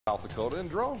South Dakota in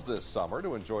droves this summer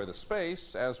to enjoy the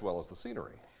space as well as the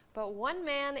scenery. But one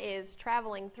man is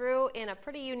traveling through in a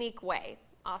pretty unique way.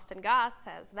 Austin Goss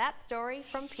has that story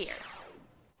from Pierre.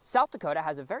 South Dakota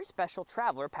has a very special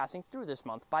traveler passing through this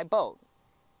month by boat.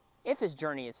 If his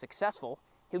journey is successful,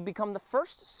 he will become the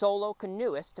first solo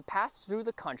canoeist to pass through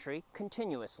the country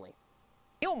continuously.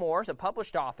 Neal Moore is a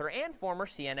published author and former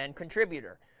CNN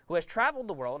contributor who has traveled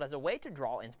the world as a way to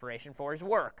draw inspiration for his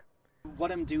work.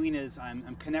 What I'm doing is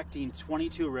I'm connecting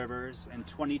 22 rivers and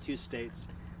 22 states.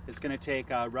 It's going to take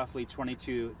roughly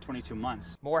 22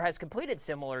 months. Moore has completed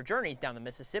similar journeys down the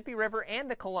Mississippi River and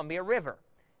the Columbia River.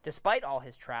 Despite all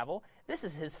his travel, this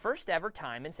is his first ever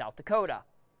time in South Dakota.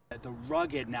 The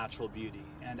rugged natural beauty,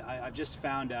 and I've just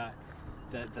found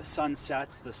the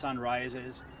sunsets, the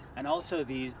sunrises, and also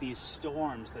these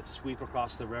storms that sweep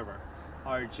across the river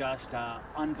are just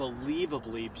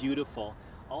unbelievably beautiful,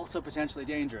 also potentially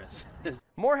dangerous.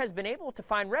 Moore has been able to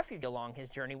find refuge along his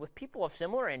journey with people of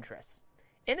similar interests.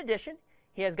 In addition,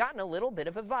 he has gotten a little bit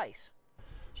of advice.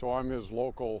 So I'm his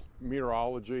local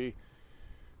meteorology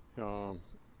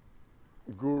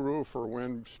guru for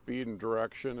wind, speed, and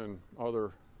direction, and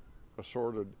other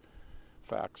assorted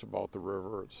facts about the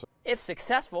river itself. If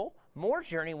successful, Moore's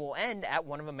journey will end at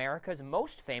one of America's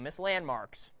most famous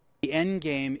landmarks. The end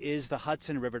game is the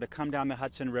Hudson River, to come down the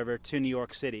Hudson River to New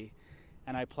York City.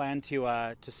 And I plan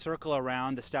to circle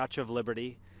around the Statue of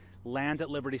Liberty, land at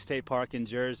Liberty State Park in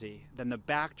Jersey. Then the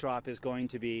backdrop is going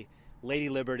to be Lady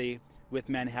Liberty with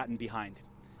Manhattan behind.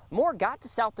 Moore got to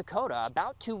South Dakota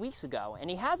about 2 weeks ago,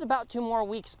 and he has about 2 more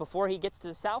weeks before he gets to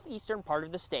the southeastern part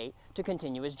of the state to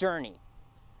continue his journey.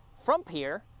 From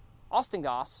Pierre, Austin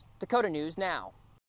Goss, Dakota News Now.